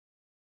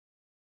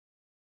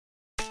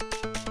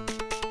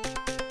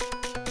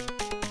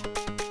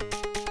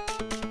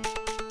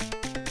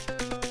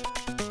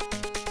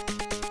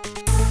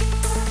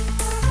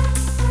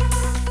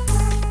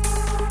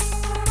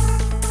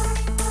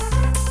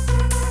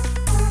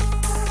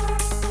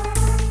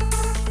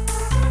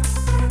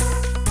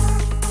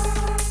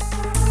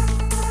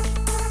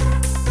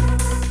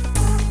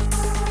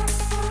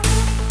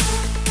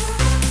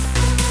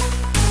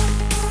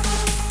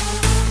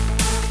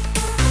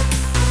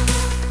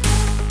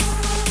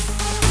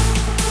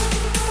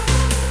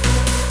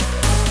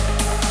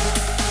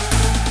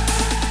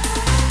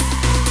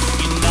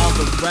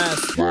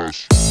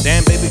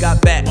baby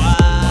got back.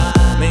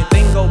 Main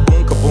thing go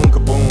boom, kaboom,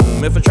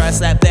 kaboom. If I try to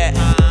slap that,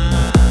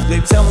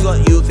 baby, tell me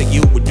what you think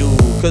you would do.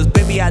 Cause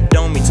baby, I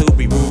don't mean to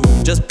be rude.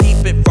 Just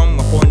peep it from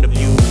my point of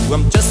view.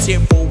 I'm just here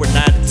for a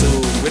night or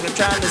two. When I'm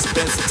trying to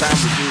spend some time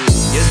with you.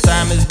 Yes,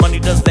 time is money,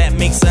 does that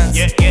make sense?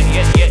 Yeah.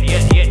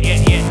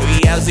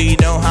 3 hours, do you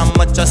know how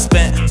much I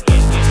spent? Do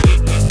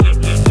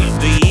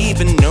you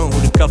even know who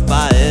the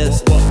cuff-I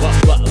is?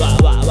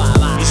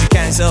 You should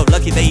count yourself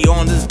lucky that you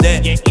on this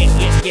deck.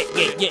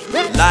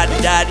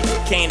 La-di-da-di,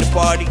 came to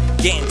party,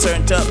 getting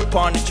turned up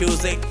upon the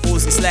Tuesday.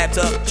 Fools get slapped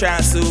up,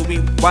 trying to sue me.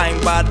 Wine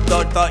by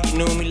the thought you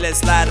knew me. Let's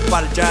slide,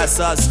 apologize,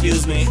 so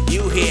excuse me.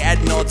 You here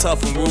acting all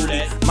tough and rude.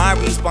 My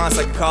response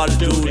like a Call of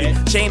Duty.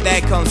 Shame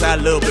that comes out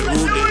a little bit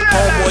rudely.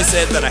 Homeboy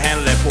said that I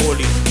handled that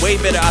poorly. Way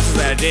better options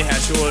than I did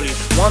have surely.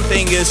 One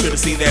thing is sure to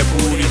see that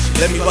booty.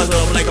 Let me buzz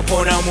up like a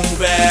porno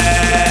movie.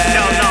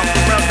 No,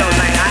 for real though,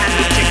 like I had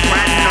this chick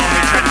riding on me,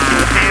 trying to do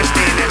a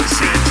handstand at the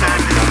same time.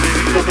 You know,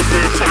 maybe a little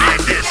bit something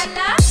like this.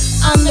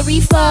 On the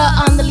reefer,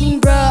 on the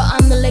lean, bruh,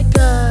 on the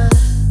liquor.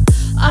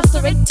 Off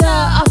the Richter,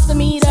 off the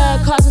meter,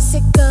 cause me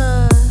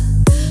sicker.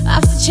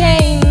 Off the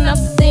chain, off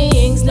the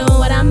things, know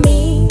what I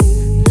mean.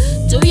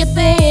 Do your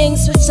thing,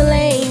 switch the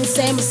lane,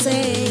 same or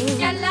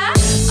same.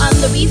 On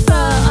the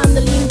reefer, on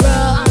the lean,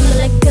 bruh, on the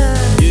liquor.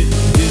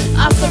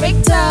 Off the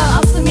Richter,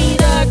 off the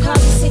meter,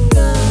 cause me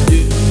sicker.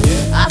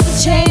 Off the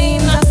chain,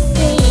 off the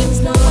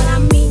things, know what I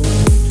mean.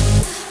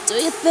 Do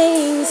your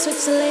thing,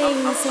 switch the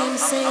lane, same or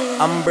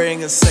same. I'm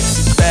bringing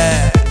sexy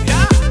back.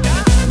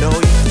 Know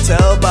you can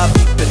tell by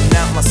peeping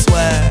out my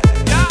swag.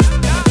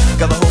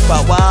 Got the whole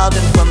spot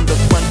wildin' from the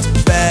front to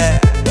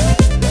back.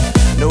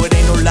 No, it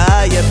ain't no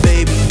lie, yeah,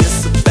 baby,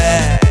 it's a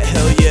bad.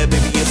 Hell yeah,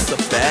 baby, it's a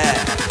bad.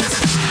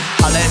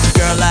 Holla at your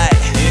girl like,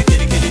 you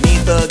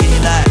need thug in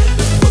your life.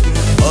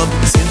 Up in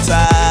the skin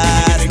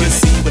tight, let's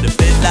see what a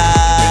bit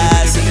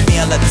like. See me,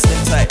 I like the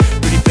slim tight.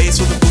 Pretty face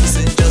with the booty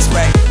sitting just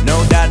right.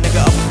 No doubt,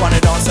 nigga, up upon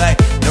it on sight.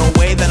 No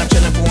way that I'm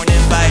chillin' for an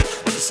invite.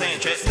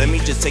 Let me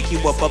just take you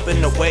up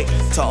and away.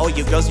 To all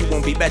your girls, you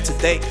won't be back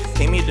today.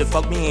 Came here to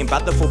fuck me, ain't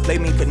bout to full play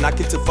me. But not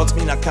get to fucks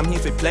me, not come here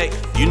for play.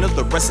 You know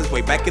the rest is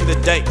way back in the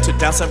day. Took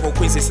down several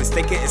queens, they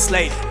stay getting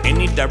slayed.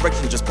 Any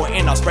direction, just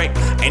pointing, I'll spray.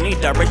 Any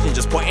direction,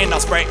 just pointing, I'll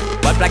spray.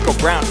 White, black or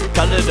brown,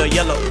 colored or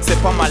yellow.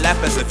 Sip on my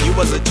lap as if you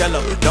was a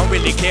cello. Don't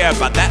really care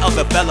about that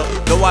other fellow.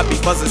 Though I be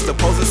buzzing, still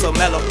posing so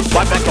mellow.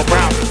 White, black or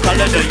brown,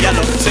 colored or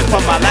yellow. Sip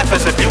on my lap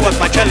as if you was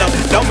my cello.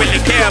 Don't really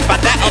care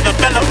about that other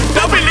fellow.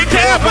 Don't really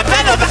care about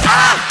that other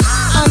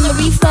On the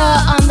reefer,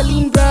 on the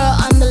lean,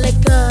 bruh, on the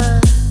liquor.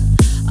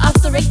 Off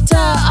the Richter,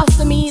 off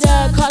the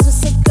meter, cause me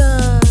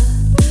sicker.